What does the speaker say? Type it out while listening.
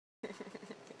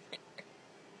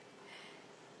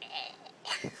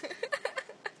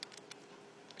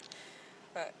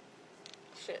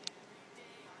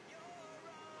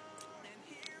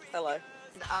Hello.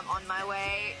 I'm on my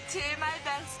way to my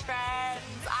best friends.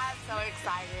 I'm so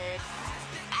excited.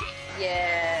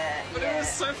 Yeah. But it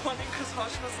was so funny because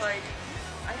Hosh was like,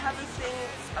 I have a thing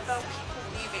about people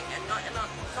leaving and not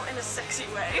in a sexy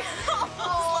way. I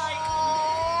was like,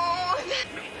 oh, so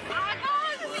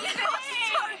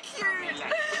cute.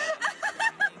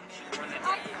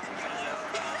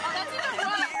 That's even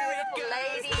worse. Beautiful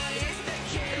ladies.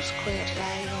 Just clear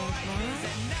today, going tomorrow.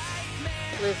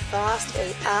 Live fast,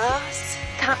 eat ass.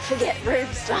 Can't forget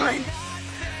Rubenstein.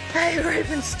 Hey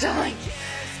Rubenstein.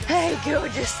 Hey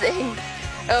gorgeous thing.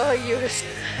 Oh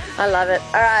I love it.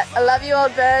 Alright, I love you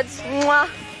old birds. Mwah.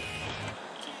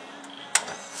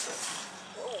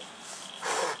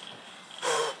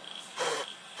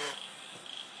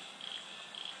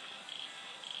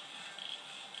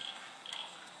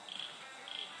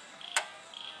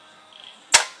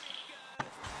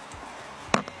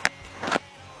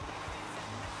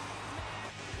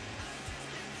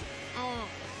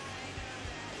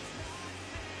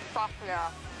 Fuck yeah.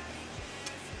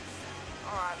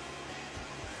 Alright.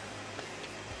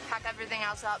 Pack everything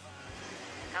else up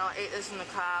and I'll eat this in the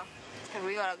car and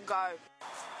we gotta go.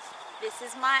 This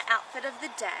is my outfit of the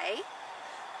day.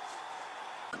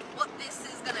 What this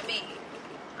is gonna be.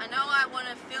 I know I want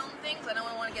to film things, I know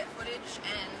I want to get footage,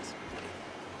 and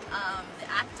the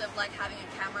act of like having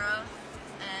a camera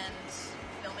and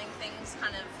filming things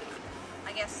kind of,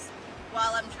 I guess,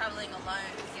 while I'm traveling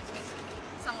alone gives me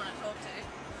someone to talk to.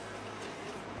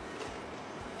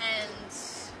 And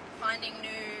finding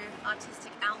new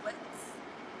artistic outlets.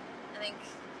 I think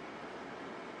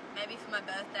maybe for my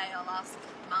birthday I'll ask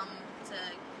Mum to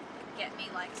get me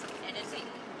like some editing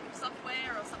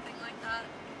software or something like that,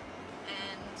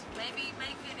 and maybe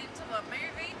make it into a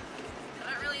movie.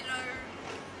 I don't really know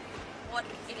what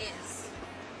it is,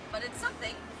 but it's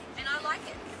something and I like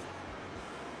it.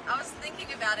 I was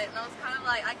thinking about it and I was kind of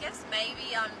like, I guess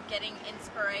maybe I'm getting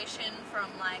inspiration from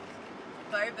like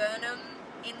Bo Burnham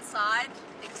inside,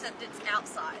 except it's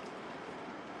outside.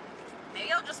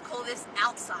 Maybe I'll just call this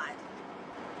Outside.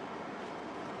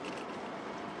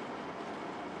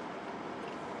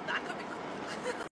 That could be cool.